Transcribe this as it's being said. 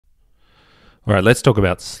All right, let's talk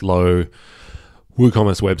about slow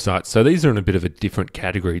WooCommerce websites. So these are in a bit of a different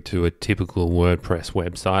category to a typical WordPress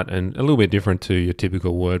website and a little bit different to your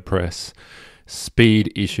typical WordPress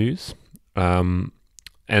speed issues. And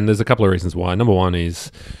there's a couple of reasons why. Number one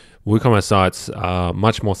is WooCommerce sites are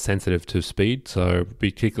much more sensitive to speed. So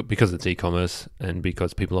because it's e-commerce and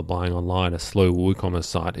because people are buying online, a slow WooCommerce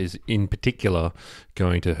site is in particular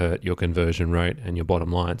going to hurt your conversion rate and your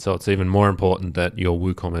bottom line. So it's even more important that your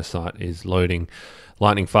WooCommerce site is loading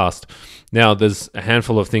lightning fast. Now, there's a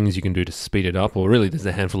handful of things you can do to speed it up, or really there's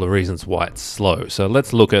a handful of reasons why it's slow. So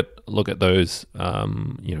let's look at those.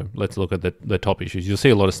 Let's look at the top issues. You'll see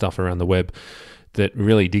a lot of stuff around the web that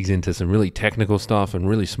really digs into some really technical stuff and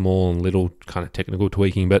really small and little kind of technical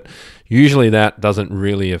tweaking, but usually that doesn't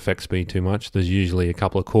really affect speed too much. There's usually a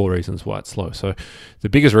couple of core reasons why it's slow. So the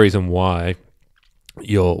biggest reason why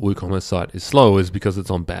your WooCommerce site is slow is because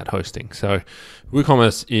it's on bad hosting. So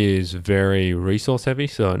WooCommerce is very resource heavy,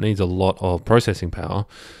 so it needs a lot of processing power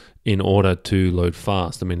in order to load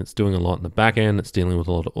fast. I mean, it's doing a lot in the back end, it's dealing with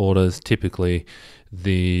a lot of orders. Typically,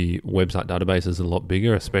 the website database is a lot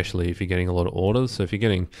bigger, especially if you're getting a lot of orders. So if you're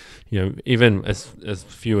getting, even as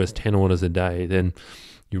few as 10 orders a day, then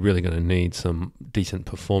you're really going to need some decent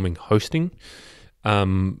performing hosting.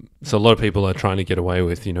 So a lot of people are trying to get away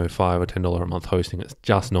with, $5 or $10 a month hosting. It's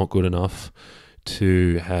just not good enough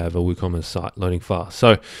to have a WooCommerce site loading fast.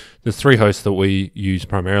 So there's three hosts that we use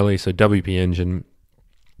primarily. So WP Engine,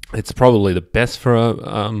 it's probably the best for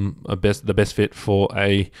the best fit for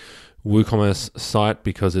a WooCommerce site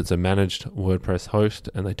because it's a managed WordPress host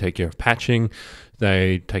and they take care of patching,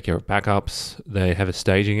 they take care of backups, they have a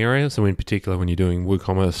staging area. So in particular, when you're doing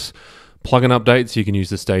WooCommerce plugin updates, you can use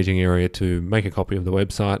the staging area to make a copy of the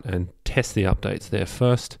website and test the updates there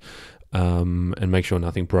first and make sure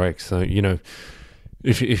nothing breaks. So,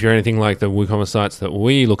 if you're anything like the WooCommerce sites that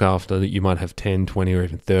we look after, you might have 10, 20, or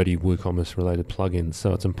even 30 WooCommerce related plugins.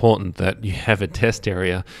 So it's important that you have a test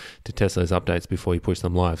area to test those updates before you push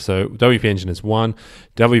them live. So WP Engine is one.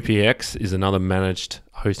 WPX is another managed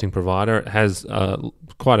hosting provider. It has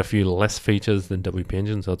quite a few less features than WP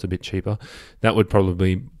Engine, so it's a bit cheaper. That would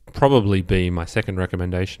probably be my second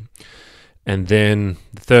recommendation. And then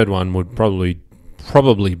the third one would probably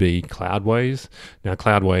be Cloudways. Now,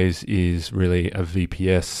 Cloudways is really a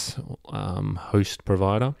VPS host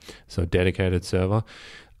provider, so dedicated server.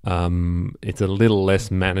 It's a little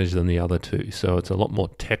less managed than the other two, so it's a lot more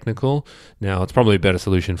technical. Now, it's probably a better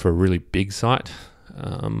solution for a really big site.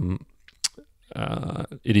 It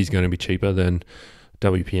is going to be cheaper than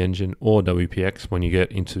WP Engine or WPX when you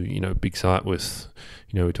get into big site with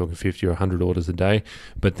we're talking 50 or 100 orders a day,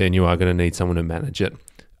 but then you are going to need someone to manage it.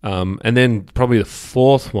 And then probably the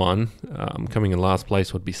fourth one, coming in last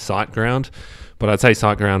place, would be SiteGround. But I'd say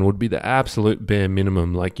SiteGround would be the absolute bare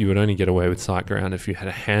minimum. Like, you would only get away with SiteGround if you had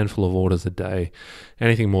a handful of orders a day.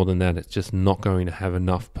 Anything more than that, it's just not going to have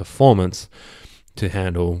enough performance to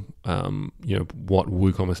handle what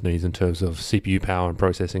WooCommerce needs in terms of CPU power and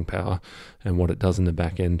processing power and what it does in the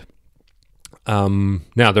back end.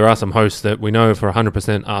 Now, there are some hosts that we know for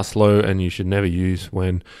 100% are slow and you should never use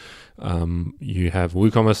when you have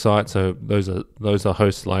WooCommerce sites. So those are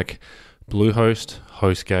hosts like Bluehost,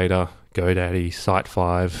 HostGator, GoDaddy,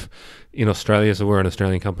 Site5 in Australia. So we're an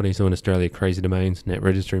Australian company. So in Australia, Crazy Domains, Net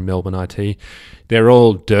Registry, Melbourne IT, they're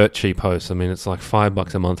all dirt cheap hosts. I mean, it's like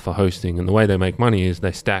 $5 a month for hosting. And the way they make money is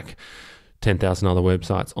they stack 10,000 other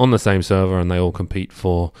websites on the same server and they all compete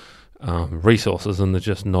for resources, and there's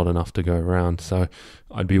just not enough to go around. So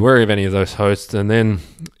I'd be wary of any of those hosts. And then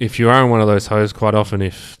if you own one of those hosts, quite often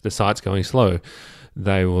if the site's going slow,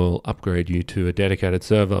 they will upgrade you to a dedicated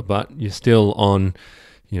server, but you're still on,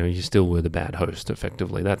 you're still with a bad host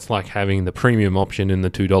effectively. That's like having the premium option in the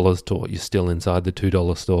 $2 store. You're still inside the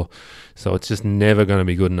 $2 store. So it's just never going to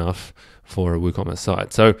be good enough for a WooCommerce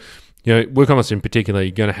site. So WooCommerce in particular, you're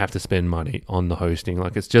going to have to spend money on the hosting.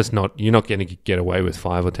 Like, it's just not, you're not going to get away with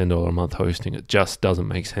 $5 or $10 a month hosting. It just doesn't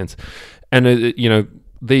make sense. And,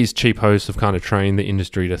 these cheap hosts have kind of trained the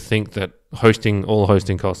industry to think that all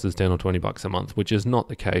hosting costs is 10 or $20 a month, which is not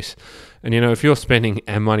the case. And, if you're spending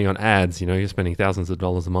money on ads, you're spending thousands of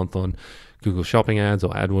dollars a month on Google Shopping ads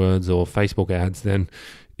or AdWords or Facebook ads, then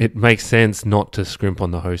it makes sense not to scrimp on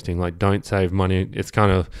the hosting. Like, don't save money. It's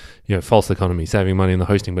kind of, false economy, saving money on the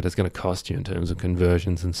hosting, but it's going to cost you in terms of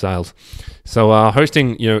conversions and sales. So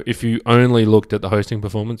hosting, if you only looked at the hosting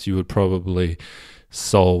performance, you would probably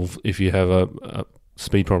solve, if you have a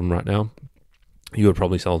speed problem right now, you would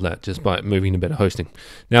probably solve that just by moving to better hosting.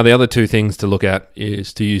 Now, the other two things to look at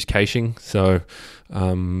is to use caching. So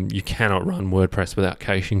you cannot run WordPress without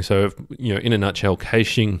caching. So, in a nutshell,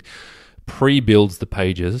 caching pre-builds the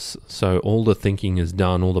pages. So all the thinking is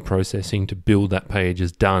done, all the processing to build that page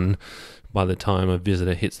is done by the time a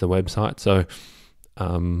visitor hits the website. So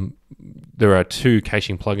there are 2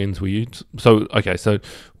 caching plugins we use. So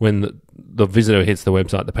when the visitor hits the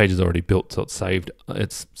website, the page is already built, so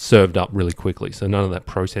it's served up really quickly. So none of that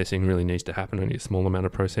processing really needs to happen, only a small amount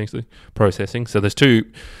of processing. So there's 2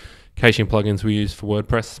 caching plugins we use for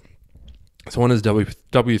WordPress. So one is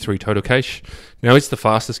W3 Total Cache. Now it's the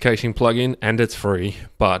fastest caching plugin and it's free,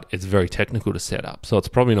 but it's very technical to set up. So it's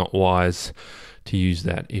probably not wise to use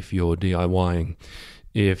that if you're DIYing.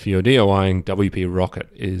 If you're DIYing, WP Rocket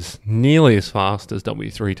is nearly as fast as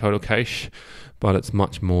W3 Total Cache, but it's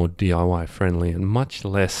much more DIY friendly and much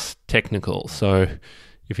less technical. So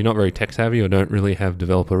if you're not very tech savvy or don't really have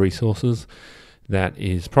developer resources, that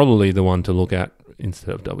is probably the one to look at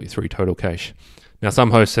instead of W3 Total Cache. Now,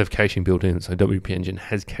 some hosts have caching built in, so WP Engine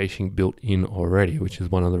has caching built in already, which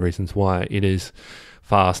is one of the reasons why it is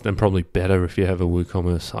fast and probably better if you have a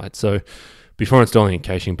WooCommerce site. So before installing a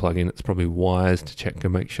caching plugin, it's probably wise to check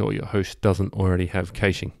and make sure your host doesn't already have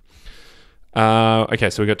caching.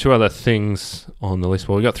 Okay, so we've got 2 other things on the list.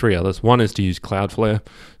 Well, we've got 3 others. One is to use Cloudflare.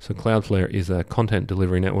 So Cloudflare is a content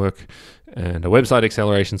delivery network and a website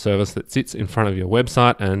acceleration service that sits in front of your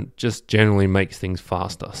website and just generally makes things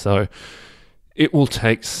faster. So it will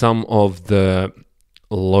take some of the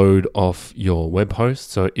load off your web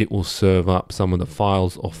host, so it will serve up some of the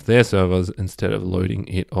files off their servers instead of loading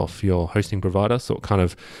it off your hosting provider. So it kind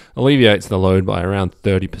of alleviates the load by around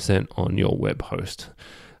 30% on your web host.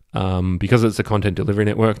 Because it's a content delivery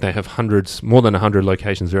network, they have more than 100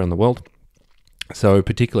 locations around the world. So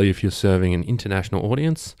particularly if you're serving an international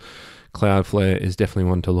audience, Cloudflare is definitely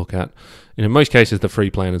one to look at. And in most cases, the free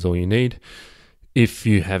plan is all you need. If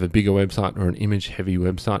you have a bigger website or an image-heavy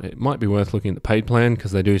website, it might be worth looking at the paid plan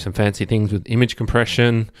because they do some fancy things with image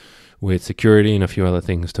compression, with security, and a few other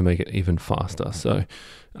things to make it even faster. So,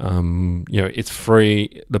 it's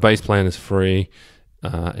free. The base plan is free.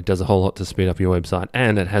 It does a whole lot to speed up your website,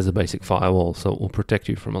 and it has a basic firewall, so it will protect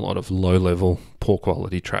you from a lot of low-level,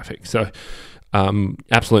 poor-quality traffic. So,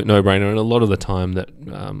 absolute no-brainer. And a lot of the time that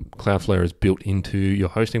Cloudflare is built into your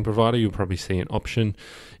hosting provider, you'll probably see an option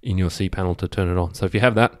in your cPanel to turn it on. So if you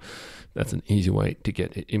have that, that's an easy way to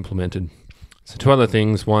get it implemented. So 2 other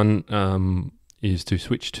things. One is to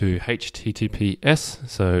switch to HTTPS,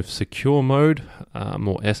 so secure mode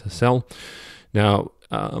or SSL. Now,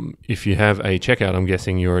 if you have a checkout, I'm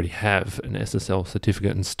guessing you already have an SSL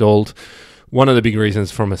certificate installed. One of the big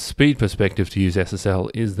reasons from a speed perspective to use SSL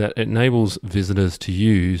is that it enables visitors to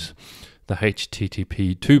use the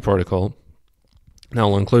HTTP2 protocol. Now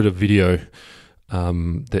I'll include a video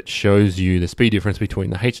that shows you the speed difference between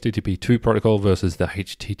the HTTP2 protocol versus the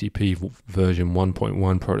HTTP version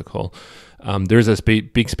 1.1 protocol. There is a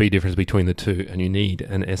big speed difference between the two, and you need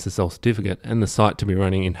an SSL certificate and the site to be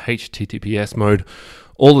running in HTTPS mode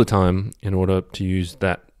all the time in order to use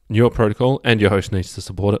that newer protocol, and your host needs to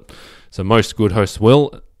support it. So most good hosts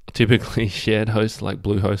will. Typically shared hosts like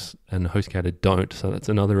Bluehost and HostGator don't, so that's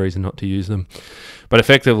another reason not to use them. But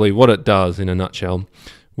effectively what it does in a nutshell,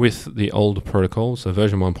 with the old protocol, so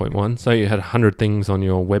version 1.1, say you had 100 things on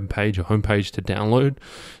your web page or homepage to download,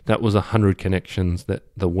 that was 100 connections that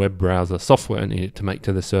the web browser software needed to make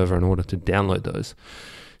to the server in order to download those.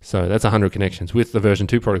 So that's 100 connections. With the version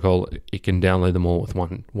 2 protocol, it can download them all with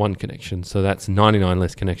one connection. So that's 99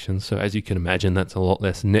 less connections. So as you can imagine, that's a lot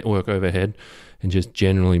less network overhead and just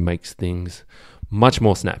generally makes things much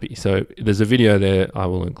more snappy. So there's a video there I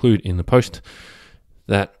will include in the post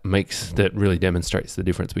that really demonstrates the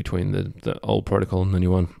difference between the old protocol and the new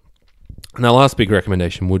one. And our last big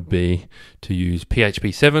recommendation would be to use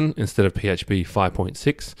PHP 7 instead of PHP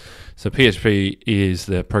 5.6. So PHP is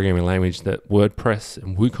the programming language that WordPress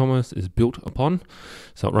and WooCommerce is built upon.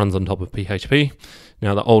 So it runs on top of PHP.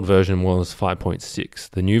 Now the old version was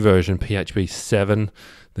 5.6. The new version, PHP 7,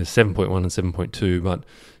 there's 7.1 and 7.2, but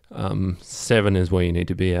 7 is where you need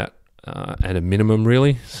to be at a minimum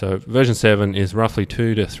really. So version 7 is roughly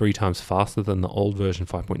 2 to 3 times faster than the old version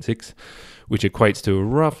 5.6, which equates to a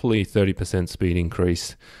roughly 30% speed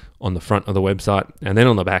increase on the front of the website. And then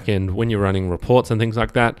on the back end, when you're running reports and things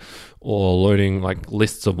like that, or loading like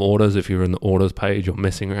lists of orders, if you're in the orders page or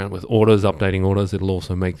messing around with orders, updating orders, it'll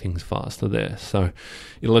also make things faster there. So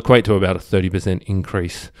it'll equate to about a 30%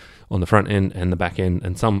 increase on the front end and the back end,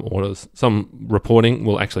 and some reporting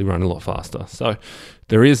will actually run a lot faster. So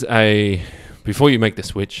there is before you make the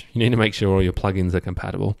switch, you need to make sure all your plugins are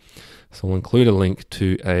compatible. So I'll include a link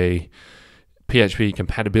to a PHP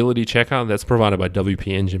compatibility checker that's provided by WP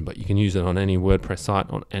Engine, but you can use it on any WordPress site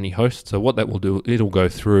on any host. So what that will do, it'll go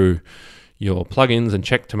through your plugins and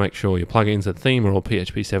check to make sure your plugins and theme are all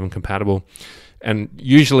PHP 7 compatible. And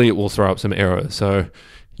usually it will throw up some errors. So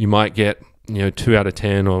you might get 2 out of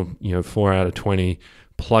 10 or 4 out of 20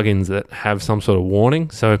 plugins that have some sort of warning.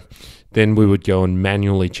 So then we would go and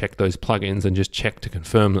manually check those plugins and just check to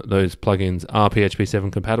confirm that those plugins are PHP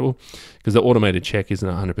 7 compatible, because the automated check isn't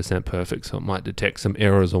 100% perfect, so it might detect some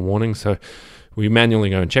errors or warnings. So we manually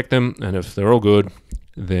go and check them, and if they're all good,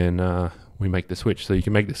 then we make the switch. So you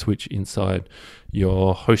can make the switch inside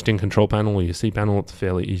your hosting control panel or your cPanel. It's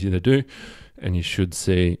fairly easy to do, and you should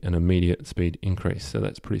see an immediate speed increase. So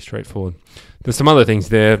that's pretty straightforward. There's some other things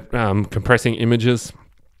there. Compressing images.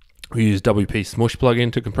 We use WP Smush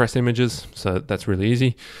plugin to compress images, so that's really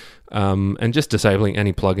easy. And just disabling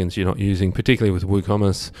any plugins you're not using, particularly with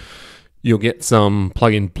WooCommerce. You'll get some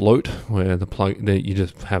plugin bloat where you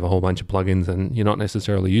just have a whole bunch of plugins and you're not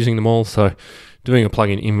necessarily using them all. So doing a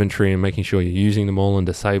plugin inventory and making sure you're using them all and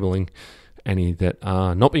disabling any that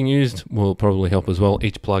are not being used will probably help as well.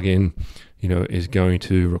 Each plugin, is going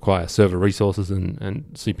to require server resources and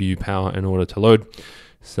CPU power in order to load.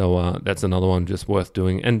 So that's another one just worth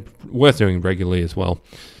doing, and worth doing regularly as well.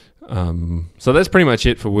 So that's pretty much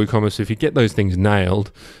it for WooCommerce. If you get those things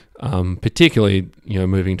nailed, particularly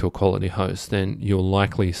moving to a quality host, then you'll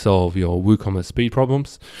likely solve your WooCommerce speed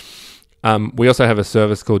problems. We also have a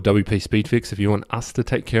service called WP Speedfix if you want us to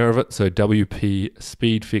take care of it. So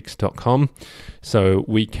wpspeedfix.com. So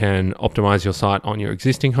we can optimize your site on your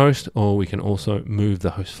existing host, or we can also move the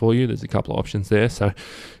host for you. There's a couple of options there. So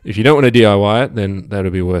if you don't want to DIY it, then that'll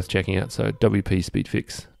be worth checking out. So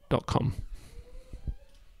wpspeedfix.com.